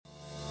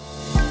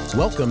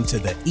Welcome to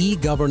the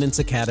eGovernance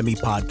Academy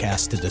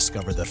podcast to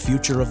discover the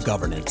future of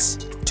governance.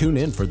 Tune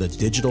in for the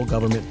Digital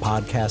Government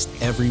Podcast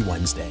every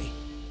Wednesday.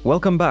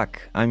 Welcome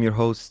back. I'm your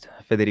host,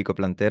 Federico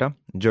Plantera,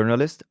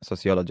 journalist,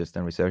 sociologist,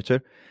 and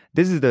researcher.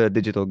 This is the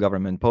Digital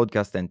Government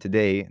Podcast, and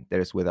today there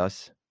is with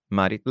us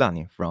Marit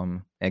Lani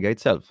from EGA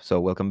itself.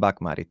 So welcome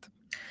back, Marit.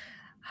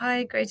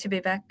 Hi, great to be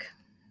back.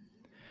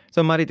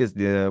 So Marit is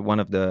one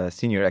of the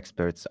senior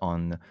experts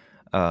on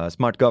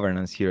smart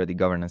governance here at the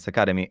Governance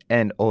Academy,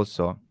 and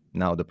also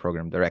now the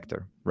program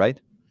director,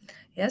 right?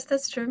 Yes,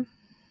 that's true.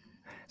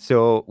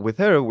 So with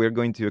her, we're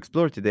going to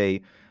explore today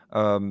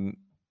a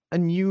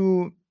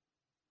new,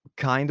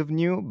 kind of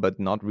new, but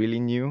not really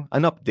new,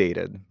 an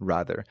updated,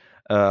 rather,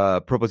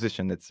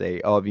 proposition, let's say,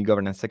 of the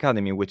Governance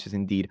Academy, which is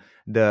indeed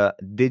the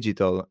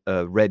Digital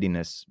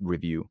Readiness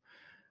Review.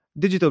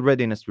 Digital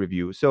Readiness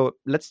Review. So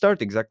let's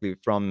start exactly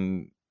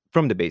from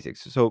the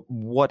basics. So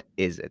what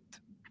is it?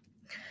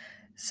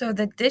 So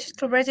the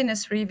Digital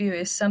Readiness Review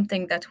is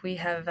something that we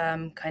have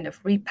kind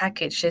of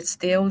repackaged. It's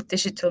the old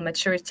digital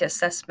maturity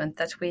assessment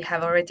that we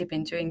have already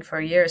been doing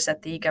for years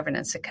at the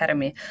eGovernance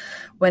Academy.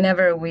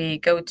 Whenever we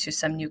go to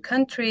some new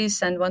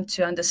countries and want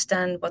to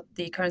understand what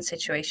the current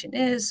situation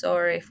is,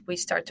 or if we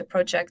start a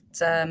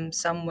project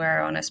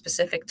somewhere on a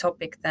specific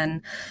topic,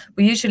 then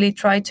we usually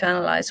try to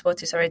analyze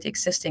what is already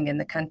existing in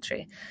the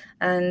country.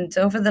 And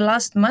over the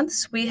last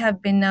months, we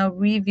have been now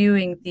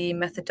reviewing the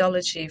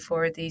methodology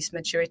for these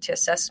maturity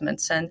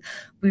assessments. And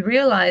we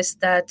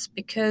realized that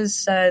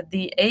because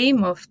the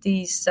aim of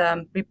these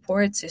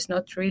reports is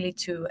not really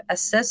to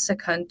assess a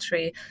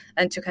country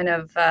and to kind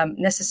of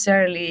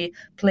necessarily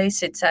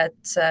place it at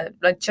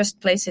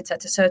place it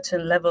at a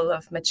certain level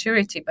of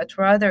maturity, but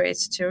rather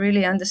it's to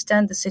really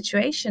understand the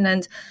situation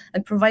and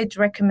provide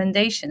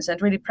recommendations and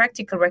really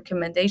practical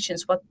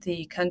recommendations what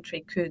the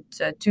country could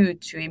do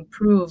to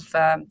improve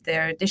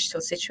their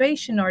digital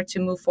situation or to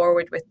move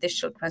forward with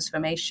digital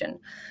transformation.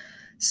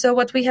 So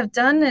what we have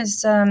done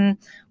is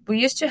we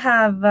used to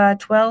have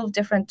 12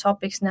 different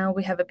topics. Now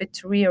we have a bit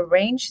to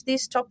rearrange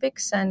these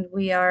topics, and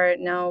we are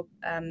now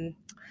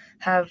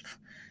have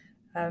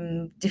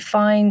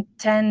defined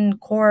 10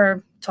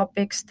 core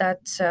topics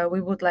that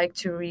we would like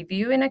to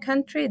review in a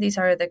country. These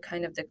are the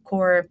kind of the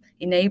core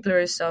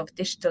enablers of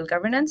digital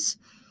governance.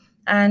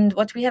 And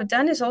what we have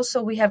done is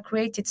also we have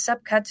created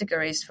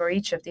subcategories for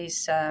each of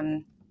these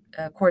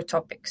core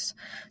topics.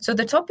 So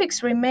the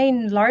topics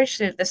remain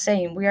largely the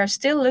same. We are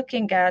still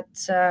looking at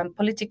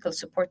political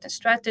support and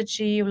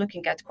strategy,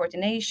 looking at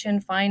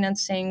coordination,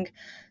 financing,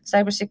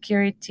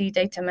 cybersecurity,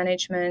 data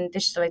management,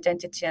 digital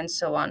identity, and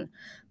so on.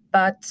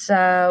 But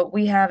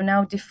we have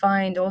now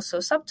defined also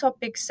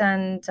subtopics,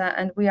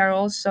 and we are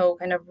also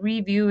kind of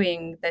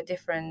reviewing the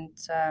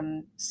different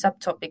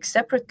subtopics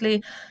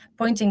separately,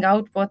 pointing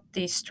out what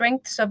the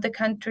strengths of the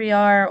country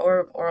are,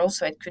 or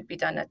also it could be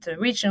done at the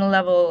regional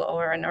level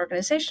or an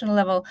organizational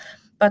level,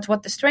 but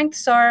what the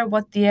strengths are,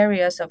 what the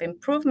areas of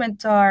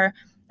improvement are,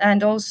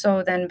 and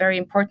also then very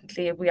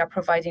importantly, we are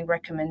providing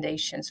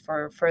recommendations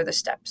for further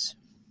steps.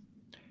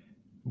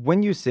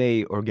 When you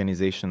say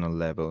organizational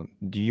level,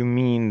 do you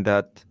mean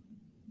that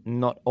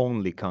not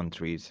only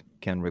countries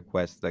can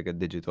request like a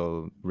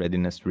digital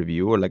readiness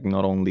review, or like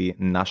not only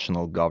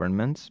national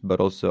governments,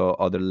 but also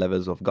other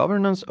levels of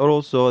governance, or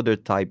also other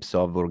types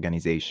of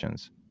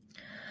organizations?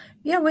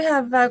 Yeah, we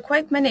have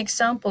quite many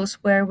examples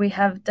where we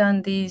have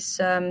done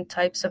these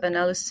types of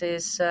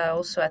analysis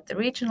also at the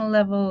regional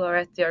level or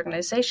at the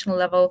organizational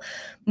level.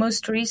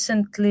 Most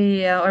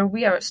recently, or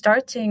we are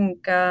starting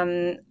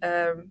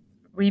a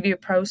review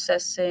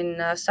process in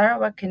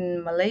Sarawak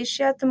in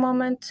Malaysia at the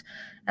moment.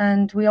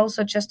 And we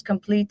also just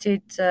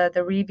completed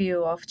the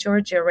review of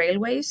Georgia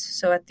Railways,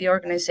 so at the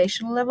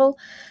organizational level.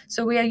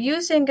 So we are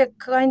using a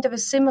kind of a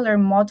similar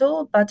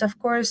model, but of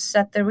course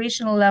at the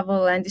regional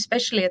level and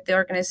especially at the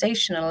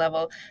organizational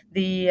level,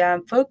 the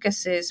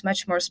focus is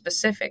much more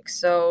specific.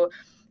 So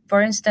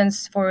for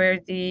instance, for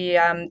the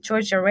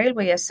Georgia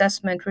Railway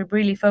assessment, we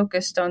really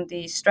focused on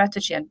the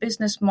strategy and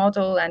business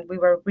model, and we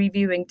were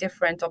reviewing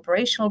different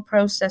operational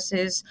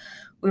processes.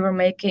 We were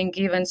making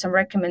even some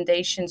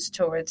recommendations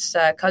towards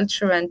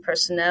culture and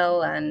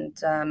personnel and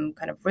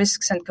kind of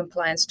risks and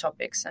compliance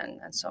topics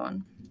and so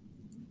on.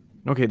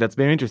 Okay, that's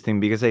very interesting,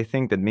 because I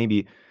think that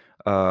maybe,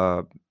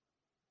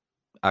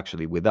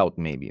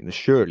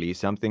 surely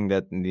something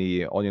that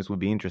the audience would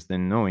be interested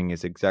in knowing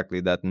is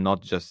exactly that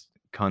not just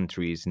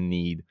countries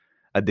need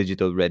a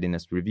digital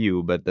readiness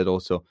review, but that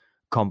also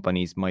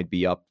companies might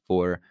be up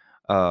for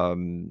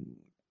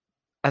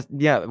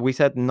we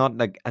said not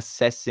like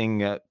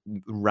assessing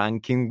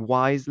ranking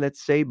wise,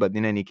 let's say, but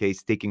in any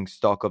case taking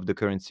stock of the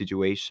current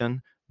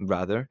situation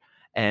rather,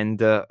 and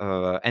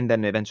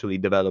then eventually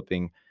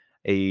developing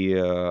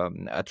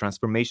a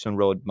transformation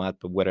roadmap,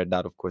 whether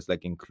that of course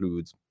like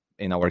includes,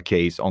 in our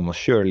case almost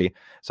surely,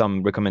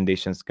 some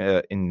recommendations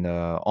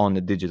on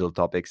the digital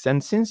topics.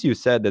 And since you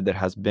said that there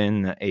has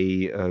been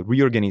a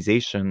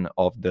reorganization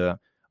of the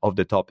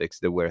topics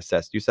that were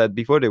assessed, you said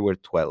before there were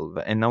 12,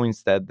 and now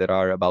instead there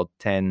are about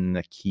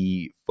 10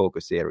 key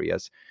focus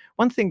areas.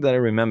 One thing that I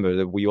remember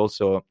that we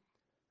also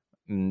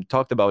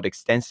talked about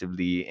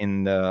extensively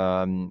in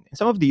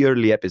some of the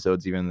early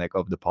episodes, even like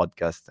of the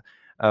podcast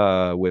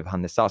with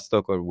Hannes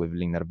Sastok or with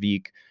Linnar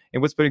Vik. It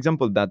was, for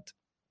example, that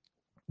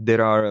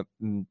there are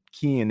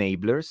key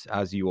enablers,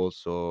 as you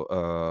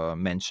also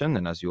mentioned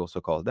and as you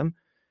also call them.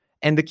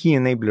 And the key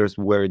enablers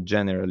were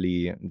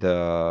generally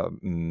the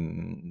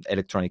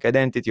electronic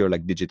identity or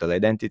like digital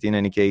identity in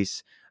any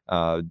case,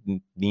 the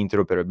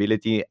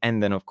interoperability,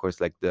 and then of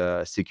course like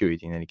the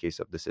security in any case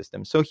of the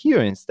system. So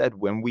here instead,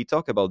 when we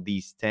talk about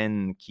these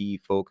 10 key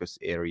focus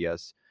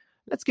areas,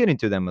 let's get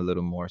into them a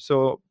little more.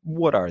 So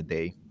what are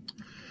they?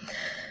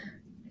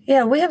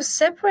 Yeah, we have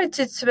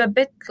separated a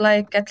bit,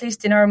 like at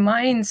least in our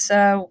minds,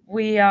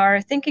 we are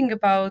thinking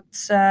about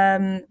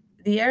the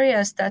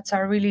areas that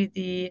are really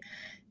the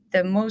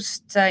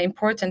most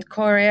important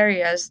core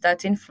areas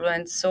that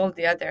influence all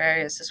the other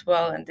areas as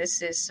well. And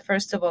this is,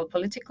 first of all,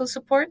 political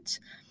support.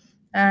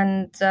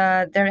 And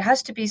there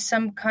has to be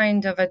some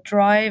kind of a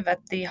drive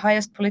at the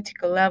highest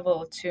political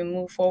level to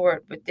move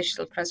forward with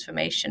digital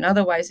transformation.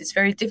 Otherwise, it's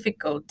very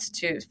difficult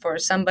for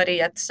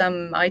somebody at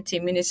some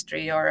IT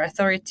ministry or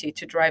authority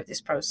to drive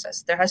this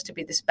process. There has to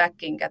be this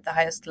backing at the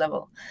highest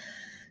level.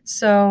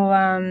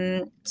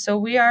 So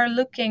we are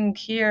looking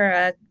here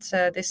at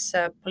this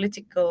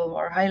political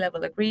or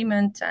high-level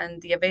agreement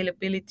and the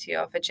availability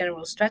of a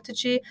general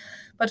strategy,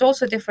 but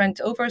also different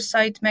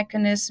oversight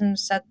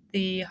mechanisms at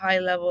the high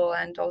level,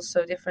 and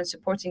also different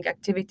supporting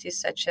activities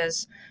such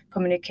as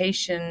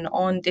communication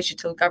on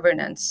digital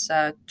governance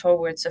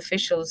towards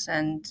officials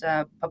and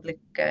the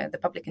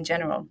public in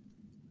general.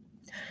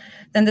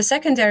 Then the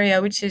second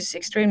area, which is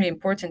extremely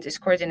important, is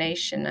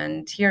coordination.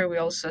 And here we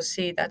also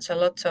see that a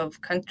lot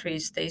of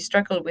countries, they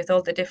struggle with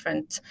all the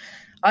different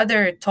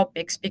other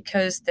topics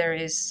because there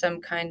is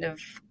some kind of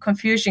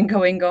confusion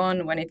going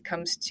on when it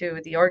comes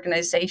to the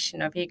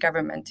organization of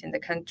e-government in the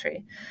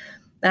country.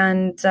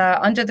 And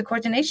under the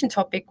coordination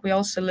topic, we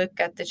also look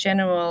at the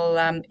general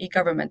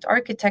e-government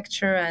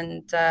architecture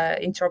and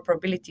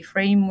interoperability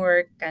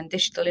framework and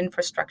digital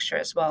infrastructure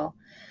as well.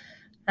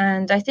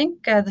 And I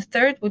think the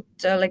third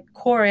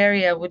core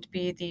area would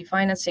be the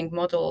financing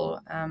model.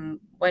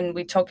 When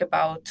we talk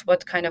about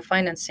what kind of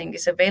financing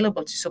is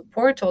available to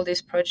support all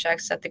these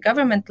projects at the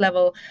government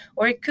level,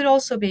 or it could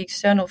also be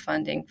external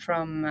funding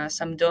from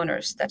some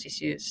donors that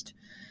is used.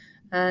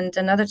 And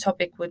another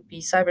topic would be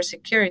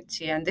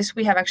cybersecurity. And this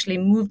we have actually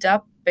moved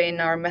up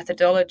in our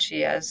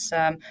methodology as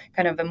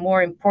kind of a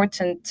more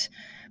important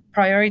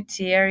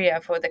priority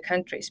area for the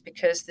countries,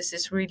 because this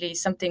is really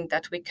something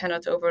that we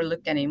cannot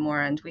overlook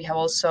anymore. And we have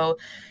also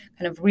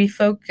kind of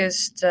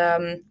refocused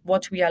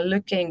what we are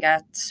looking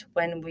at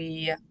when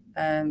we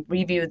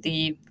review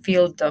the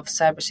field of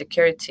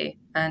cybersecurity.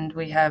 And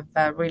we have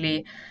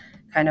really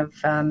kind of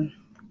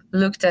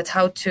looked at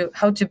how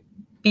to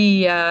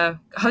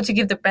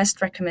give the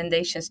best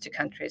recommendations to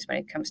countries when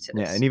it comes to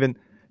this. Yeah, and even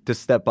to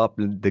step up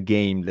the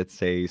game, let's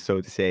say,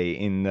 so to say,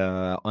 in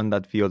on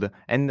that field.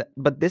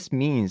 But this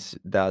means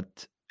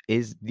that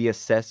is the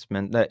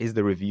assessment, is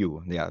the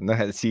review. Yeah,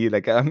 see,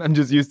 like I'm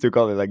just used to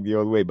call it like the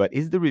old way. But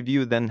is the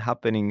review then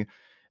happening?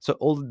 So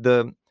all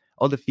the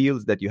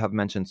fields that you have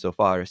mentioned so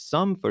far,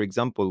 some, for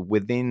example,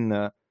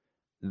 within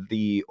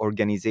the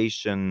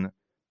organization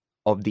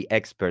of the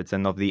experts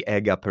and of the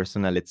EGA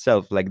personnel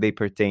itself, like they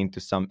pertain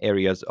to some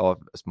areas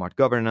of smart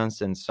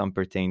governance and some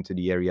pertain to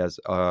the areas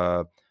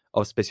of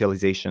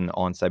specialization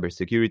on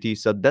cybersecurity.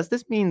 So does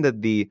this mean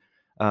that the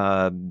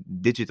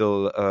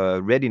digital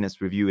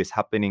readiness review is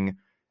happening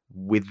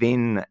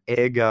within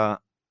EGA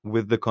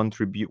with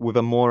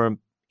a more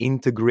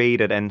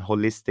integrated and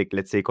holistic,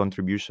 let's say,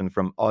 contribution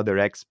from other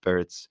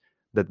experts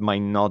that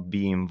might not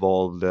be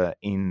involved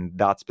in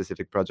that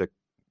specific project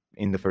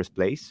in the first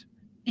place?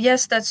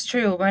 Yes, that's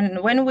true.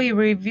 When we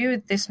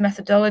reviewed this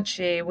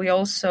methodology, we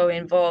also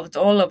involved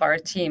all of our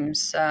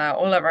teams,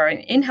 all of our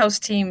in-house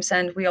teams,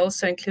 and we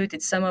also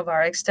included some of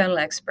our external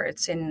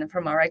experts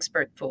from our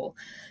expert pool.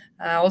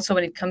 Also,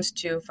 when it comes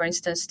to, for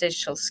instance,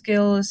 digital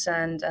skills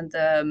and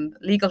the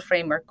legal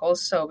framework,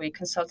 also we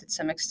consulted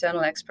some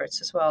external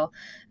experts as well.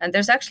 And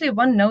there's actually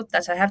one note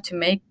that I have to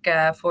make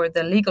for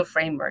the legal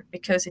framework,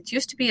 because it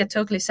used to be a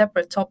totally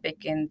separate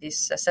topic in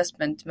this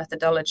assessment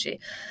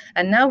methodology.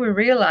 And now we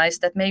realize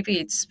that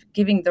maybe it's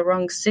giving the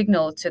wrong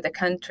signal to the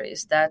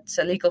countries that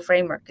a legal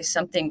framework is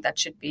something that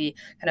should be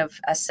kind of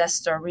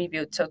assessed or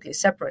reviewed totally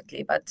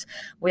separately. But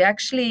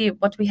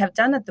what we have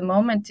done at the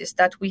moment is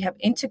that we have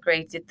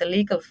integrated the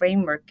legal framework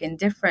in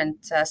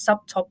different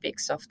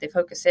subtopics of the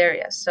focus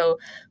areas. So,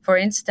 for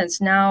instance,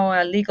 now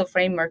a legal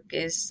framework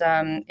is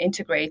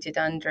integrated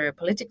under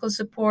political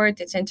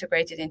support, it's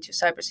integrated into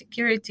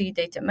cybersecurity,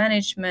 data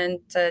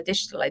management,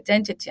 digital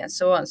identity, and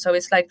so on. So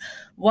it's like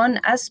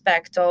one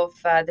aspect of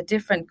the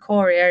different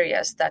core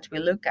areas that we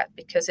look at,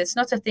 because it's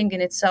not a thing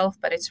in itself,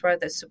 but it's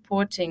rather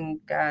supporting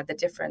the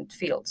different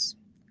fields.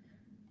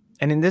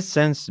 And in this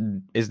sense,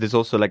 is this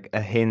also like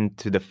a hint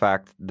to the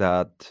fact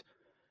that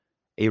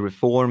a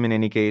reform in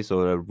any case,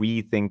 or a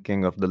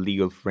rethinking of the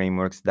legal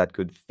frameworks that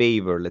could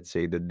favor, let's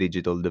say, the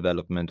digital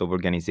development of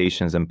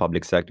organizations and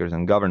public sectors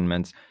and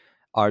governments,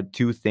 are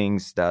two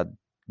things that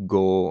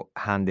go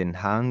hand in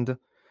hand?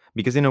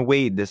 Because in a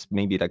way, this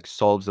maybe like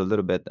solves a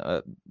little bit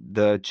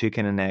the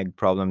chicken and egg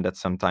problem that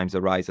sometimes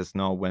arises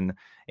now when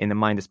in the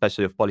mind,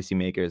 especially of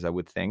policymakers, I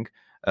would think,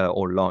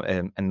 or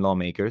and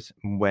lawmakers,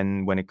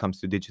 when it comes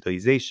to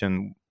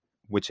digitalization,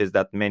 which is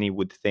that many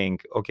would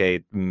think,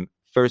 okay,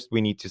 first we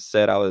need to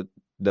set out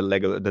the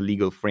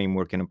legal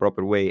framework in a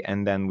proper way,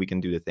 and then we can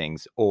do the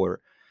things.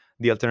 Or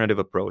the alternative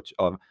approach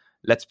of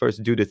let's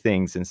first do the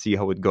things and see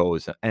how it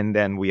goes, and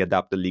then we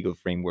adapt the legal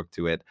framework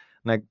to it.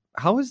 Like,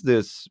 how is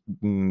this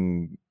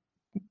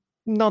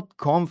not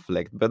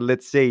conflict, but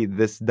let's say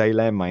this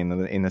dilemma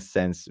in a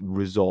sense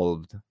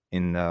resolved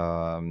in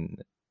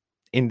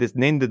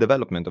the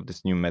development of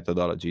this new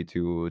methodology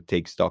to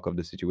take stock of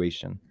the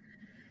situation?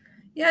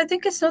 Yeah, I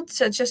think it's not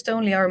just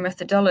only our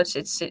methodology.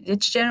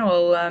 It's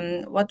general.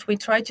 What we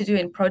try to do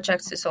in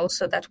projects is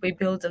also that we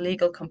build a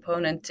legal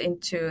component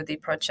into the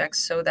projects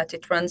so that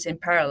it runs in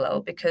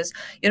parallel, because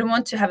you don't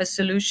want to have a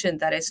solution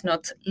that is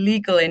not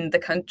legal in the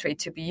country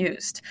to be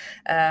used.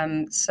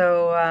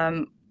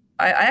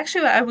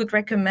 I would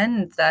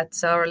recommend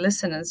that our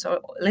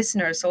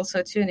listeners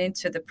also tune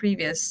into the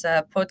previous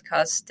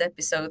podcast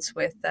episodes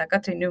with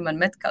Katrin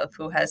Newman-Metcalf,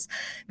 who has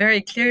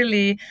very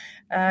clearly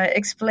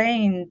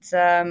explained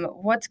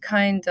what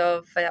kind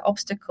of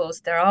obstacles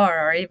there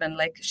are, or even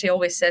like she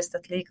always says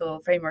that legal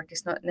framework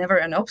is never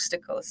an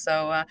obstacle.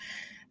 So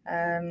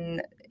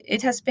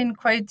it has been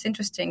quite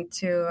interesting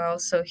to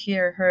also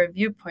hear her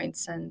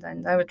viewpoints,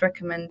 and I would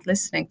recommend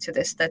listening to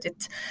this, that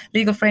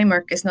legal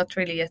framework is not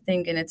really a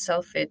thing in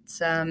itself.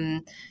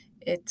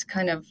 It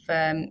kind of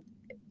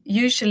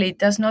usually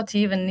does not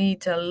even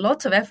need a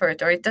lot of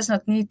effort, or it does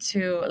not need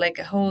to like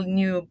a whole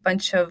new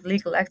bunch of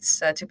legal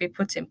acts to be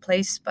put in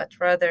place, but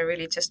rather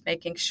really just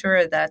making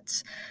sure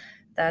that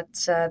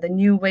the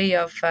new way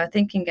of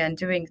thinking and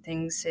doing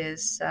things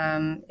is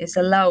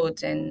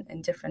allowed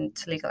in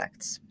different legal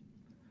acts.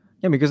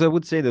 Yeah, because I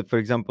would say that, for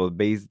example,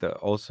 based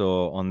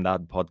also on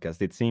that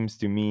podcast, it seems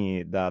to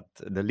me that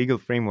the legal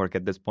framework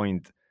at this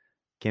point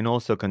can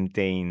also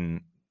contain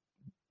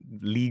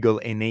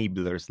legal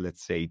enablers,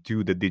 let's say,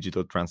 to the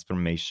digital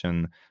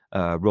transformation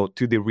road,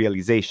 to the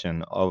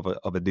realization of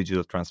a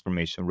digital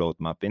transformation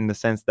roadmap, in the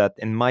sense that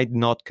it might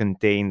not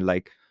contain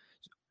like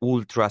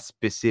ultra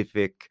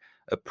specific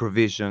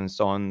provisions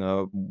on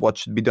what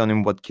should be done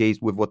in what case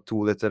with what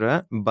tool,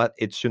 etc., but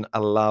it should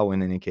allow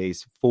in any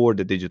case for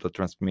the digital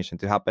transformation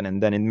to happen.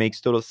 And then it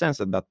makes total sense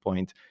at that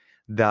point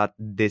that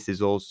this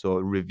is also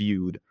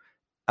reviewed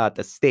at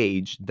a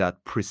stage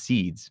that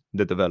precedes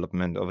the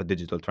development of a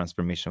digital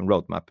transformation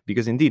roadmap,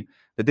 because indeed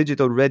the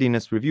digital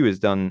readiness review is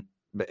done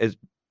as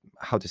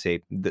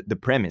the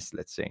premise,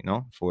 let's say,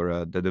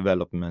 for the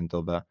development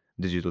of a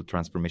digital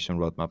transformation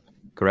roadmap,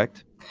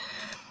 correct?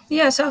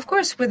 Yeah, so of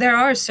course, there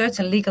are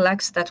certain legal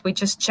acts that we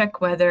just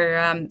check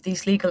whether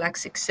these legal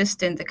acts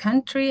exist in the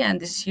country. And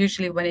this is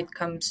usually when it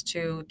comes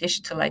to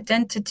digital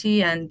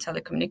identity and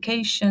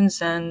telecommunications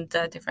and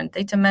different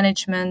data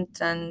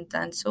management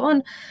and so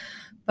on.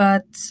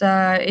 But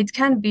it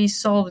can be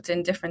solved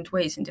in different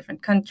ways in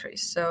different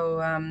countries. So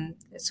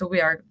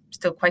we are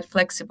still quite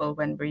flexible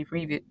when we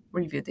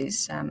review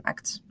these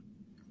acts.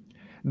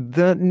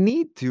 The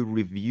need to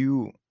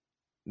review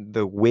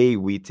the way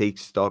we take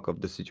stock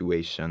of the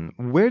situation,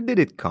 where did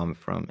it come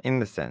from, in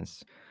the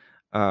sense?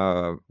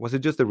 Was it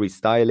just a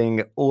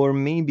restyling, or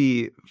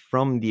maybe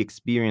from the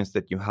experience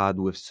that you had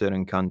with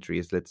certain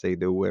countries? Let's say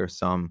there were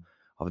some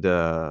of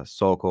the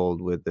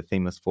so-called, with the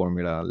famous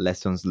formula,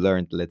 lessons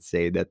learned, let's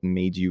say, that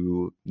made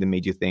you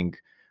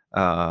think,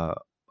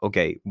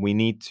 okay, we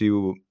need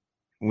to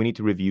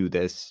review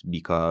this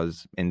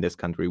because in this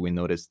country we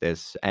noticed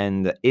this.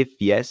 And if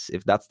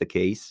that's the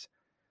case,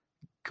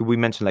 could we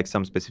mention like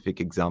some specific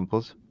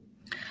examples?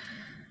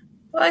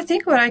 Well, I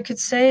think what I could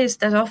say is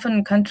that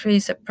often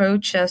countries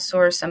approach us,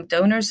 or some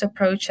donors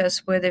approach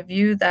us, with a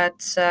view that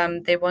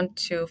they want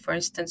to, for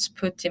instance,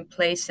 put in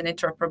place an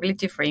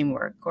interoperability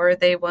framework, or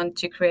they want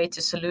to create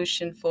a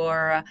solution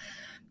for,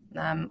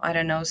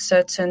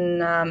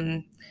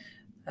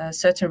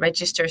 certain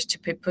registers to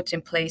be put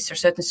in place, or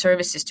certain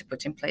services to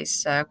put in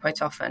place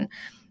quite often.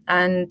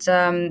 And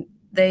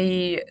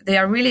they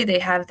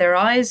have their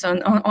eyes on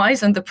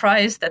the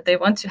prize, that they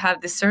want to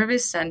have this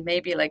service, and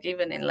maybe like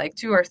even in like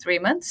 2 or 3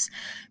 months,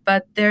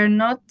 but they're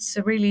not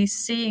really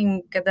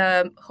seeing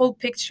the whole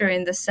picture,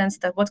 in the sense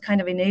that what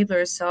kind of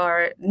enablers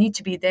need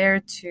to be there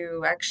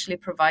to actually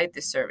provide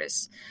the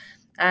service.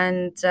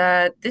 And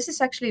this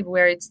is actually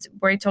where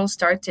it all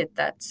started,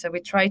 that we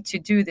tried to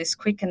do this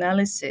quick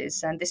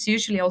analysis, and this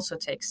usually also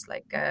takes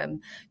like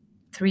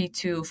 3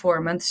 to 4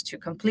 months to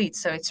complete,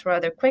 so it's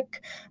rather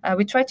quick.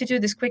 We try to do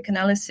this quick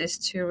analysis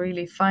to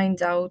really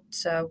find out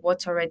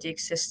what already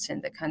exists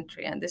in the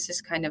country, and this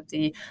is kind of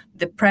the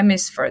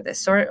premise for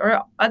this.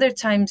 Or other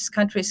times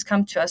countries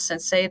come to us and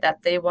say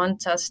that they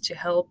want us to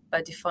help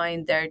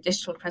define their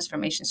digital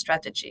transformation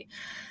strategy.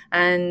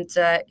 And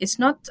it's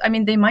not, I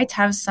mean, they might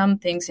have some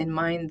things in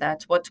mind,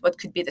 that what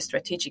could be the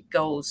strategic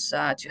goals,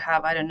 to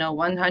have,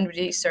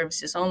 100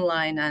 services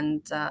online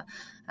and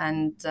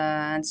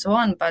so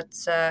on.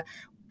 But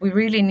we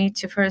really need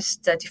to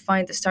first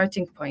define the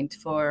starting point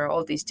for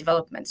all these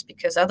developments,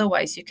 because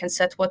otherwise you can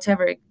set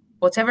whatever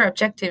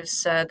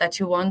objectives that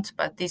you want,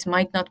 but these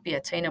might not be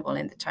attainable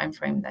in the time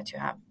frame that you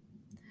have.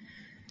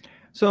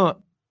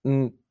 So,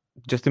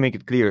 just to make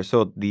it clear,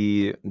 so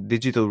the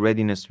digital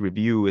readiness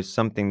review is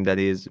something that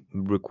is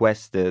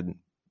requested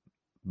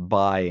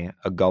by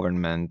a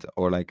government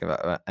or like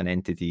an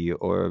entity,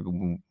 or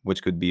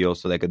which could be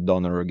also like a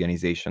donor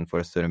organization for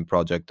a certain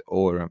project,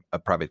 or a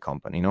private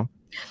company, no?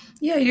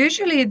 Yeah,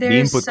 usually The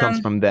input comes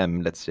from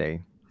them, let's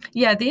say.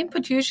 Yeah, the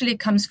input usually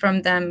comes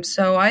from them.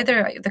 So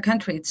either the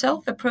country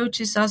itself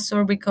approaches us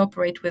or we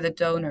cooperate with a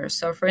donor.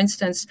 So for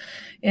instance,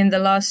 in the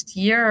last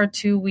year or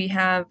two, we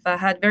have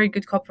had very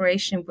good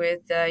cooperation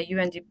with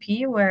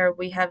UNDP, where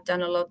we have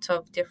done a lot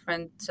of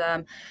different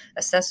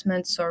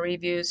assessments or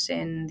reviews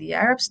in the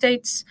Arab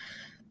states.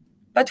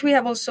 But we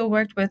have also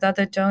worked with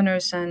other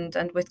donors and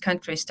with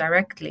countries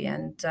directly,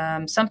 and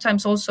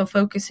sometimes also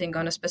focusing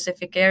on a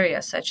specific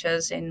area, such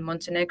as in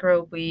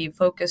Montenegro, we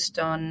focused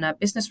on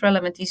business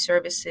relevant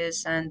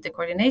e-services and the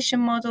coordination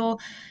model.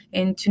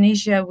 In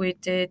Tunisia, we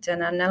did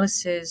an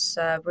analysis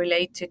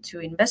related to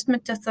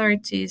investment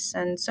authorities,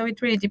 and so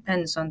it really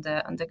depends on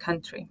the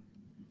country.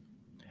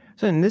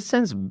 So in this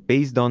sense,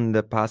 based on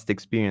the past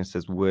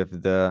experiences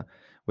with the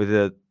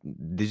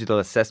digital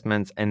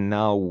assessments and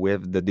now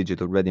with the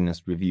digital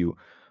readiness review,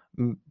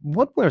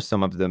 what were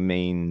some of the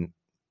main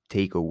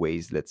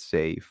takeaways, let's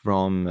say,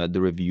 from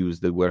the reviews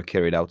that were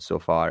carried out so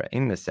far,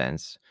 in the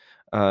sense?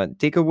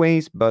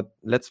 Takeaways, but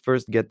let's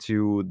first get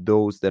to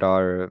those that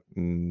are,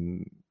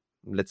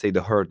 let's say,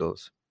 the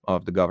hurdles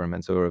of the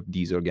governments or of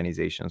these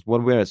organizations.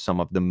 What were some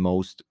of the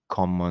most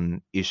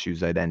common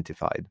issues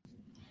identified?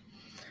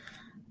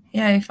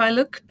 Yeah, if I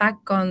look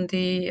back on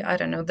the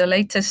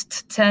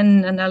latest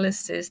 10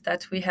 analysis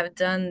that we have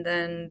done,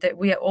 then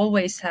we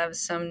always have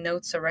some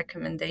notes or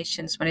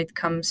recommendations when it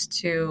comes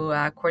to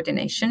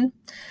coordination,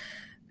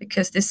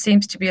 because this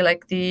seems to be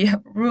like the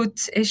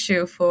root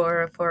issue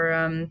for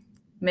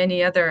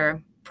many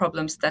other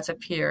problems that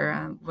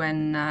appear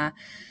when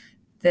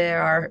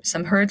there are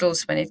some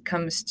hurdles when it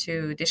comes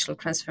to digital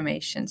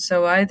transformation.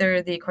 So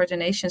either the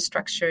coordination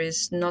structure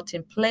is not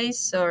in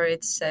place, or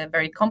it's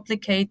very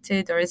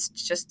complicated, or it's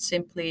just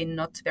simply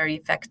not very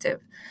effective.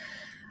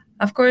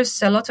 Of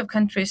course, a lot of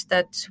countries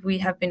that we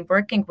have been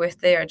working with,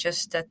 they are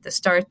just at the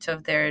start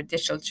of their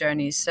digital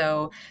journey.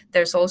 So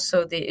there's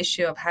also the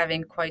issue of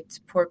having quite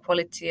poor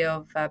quality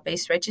of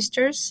base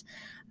registers,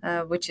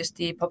 which is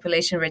the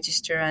population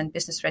register and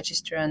business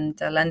register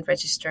and land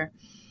register.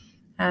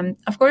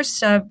 Of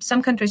course,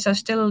 some countries are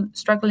still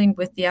struggling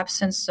with the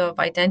absence of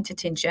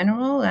identity in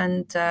general,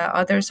 and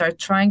others are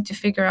trying to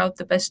figure out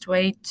the best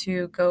way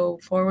to go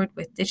forward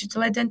with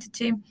digital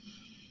identity.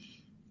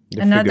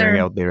 Figuring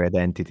out their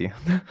identity.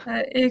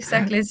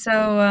 Exactly.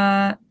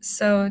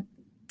 So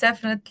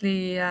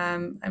definitely,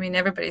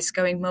 everybody's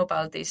going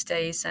mobile these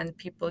days, and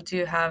people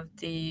do have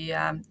the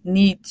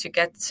need to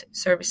get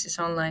services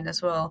online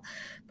as well.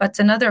 But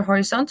another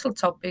horizontal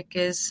topic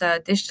is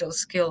digital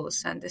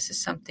skills, and this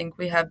is something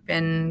we have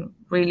been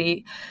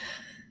really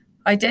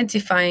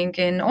identifying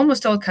in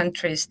almost all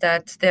countries,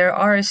 that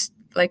there's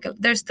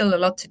still a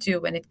lot to do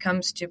when it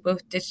comes to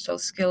both digital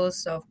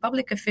skills of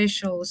public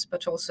officials,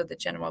 but also the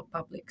general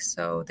public.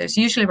 So there's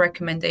usually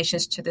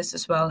recommendations to this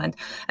as well. And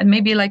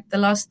maybe like the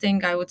last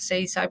thing I would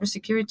say,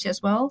 cybersecurity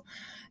as well.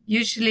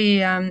 Usually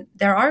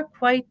there are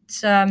quite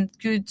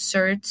good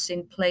certs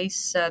in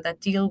place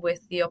that deal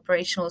with the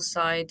operational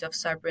side of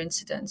cyber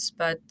incidents,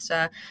 but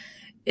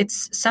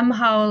it's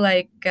somehow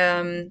like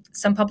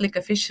some public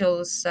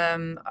officials,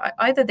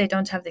 either they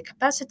don't have the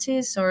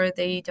capacities or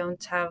they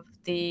don't have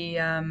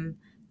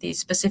the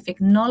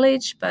specific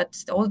knowledge,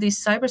 but all these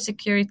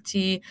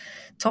cybersecurity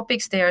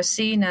topics, they are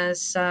seen as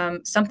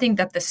something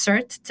that the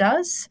CERT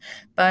does,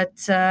 but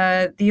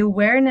the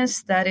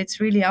awareness that it's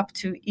really up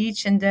to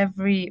each and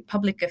every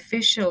public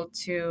official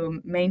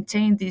to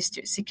maintain these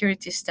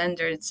security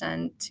standards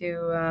and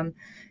to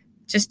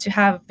just to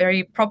have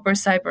very proper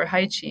cyber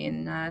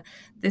hygiene.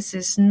 This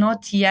is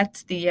not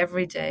yet the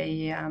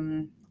everyday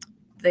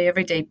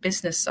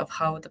business of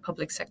how the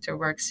public sector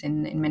works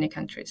in many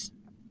countries.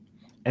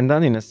 And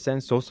that, in a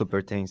sense, also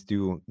pertains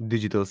to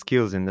digital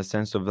skills, in the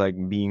sense of like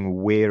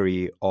being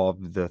wary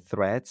of the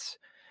threats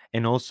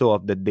and also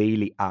of the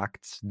daily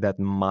acts that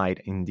might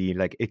indeed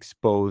like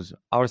expose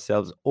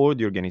ourselves or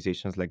the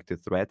organizations like to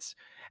threats.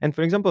 And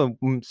for example,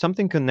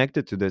 something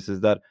connected to this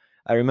is that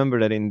I remember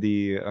that in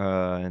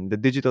the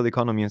Digital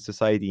Economy and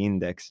Society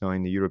Index,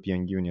 in the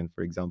European Union,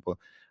 for example,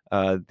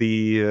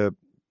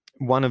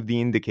 one of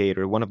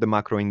the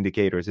macro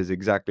indicators is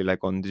exactly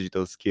like on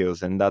digital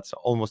skills, and that's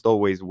almost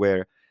always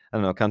where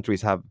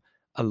countries have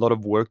a lot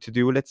of work to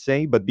do, let's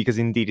say, but because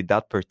indeed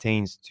that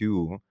pertains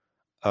to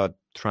a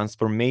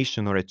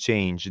transformation or a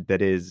change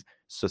that is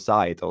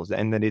societal,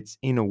 and that it's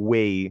in a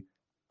way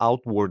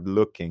outward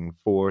looking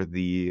for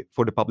the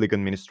public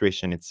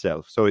administration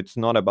itself. So it's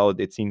not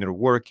about its inner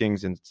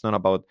workings, and it's not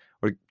about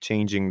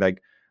changing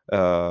like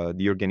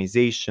the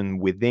organization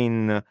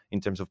within, in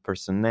terms of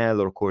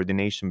personnel or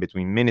coordination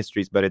between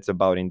ministries, but it's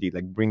about indeed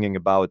like bringing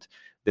about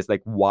this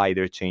like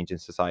wider change in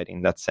society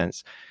in that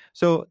sense.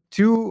 So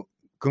to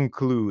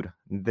conclude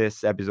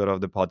this episode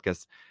of the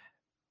podcast,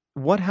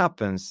 what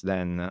happens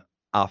then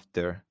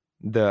after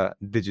the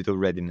digital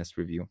readiness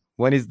review?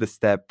 What is the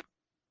step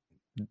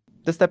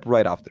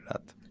right after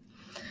that?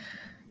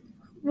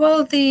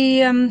 Well,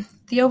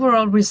 the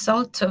overall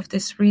result of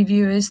this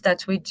review is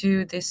that we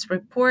do this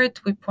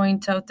report, we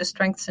point out the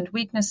strengths and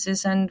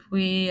weaknesses, and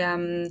we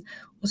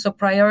also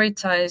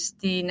prioritize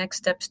the next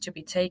steps to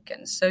be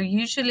taken. So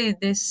usually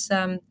this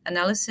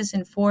analysis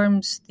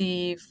informs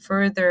the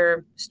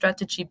further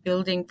strategy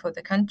building for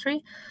the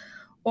country.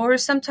 Or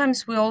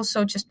sometimes we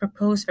also just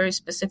propose very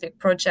specific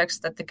projects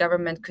that the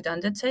government could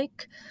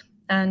undertake.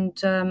 And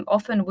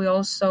often we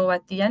also,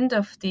 at the end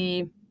of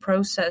the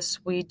process,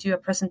 we do a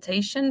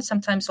presentation,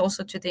 sometimes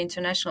also to the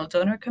international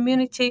donor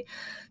community,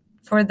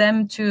 for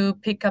them to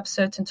pick up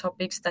certain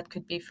topics that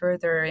could be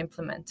further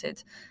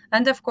implemented.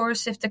 And of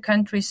course, if the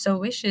country so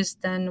wishes,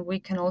 then we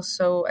can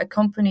also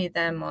accompany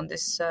them on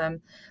this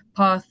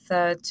path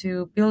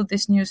to build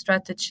this new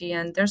strategy.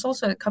 And there's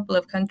also a couple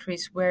of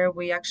countries where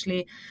we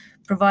actually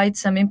provide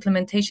some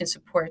implementation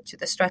support to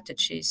the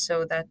strategy,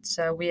 so that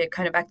we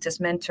kind of act as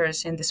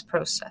mentors in this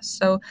process.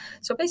 So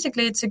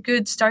basically, it's a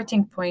good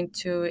starting point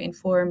to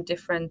inform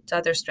different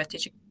other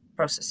strategic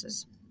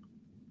processes.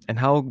 And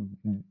how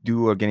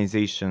do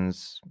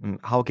organizations,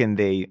 how can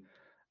they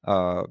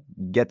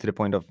get to the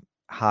point of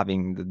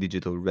having the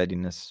digital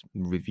readiness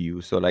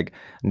review? So like,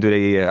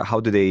 how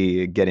do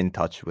they get in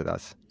touch with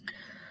us?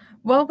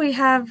 Well, we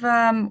have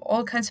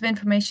all kinds of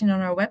information on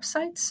our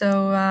website.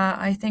 So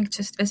I think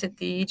just visit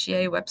the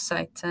EGA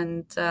website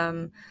and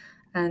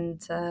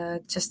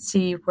just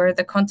see where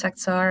the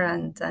contacts are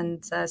and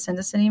send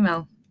us an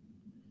email.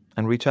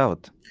 And reach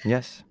out.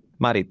 Yes.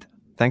 Marit,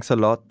 thanks a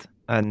lot.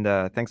 And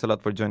thanks a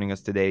lot for joining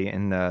us today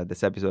in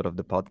this episode of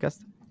the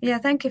podcast. Yeah,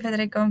 thank you,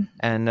 Federico.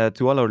 And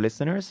to all our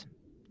listeners,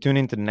 tune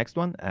in to the next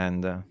one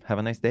and have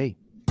a nice day.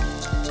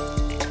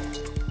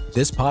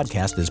 This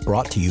podcast is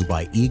brought to you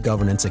by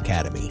eGovernance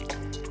Academy.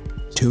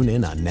 Tune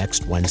in on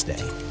next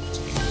Wednesday.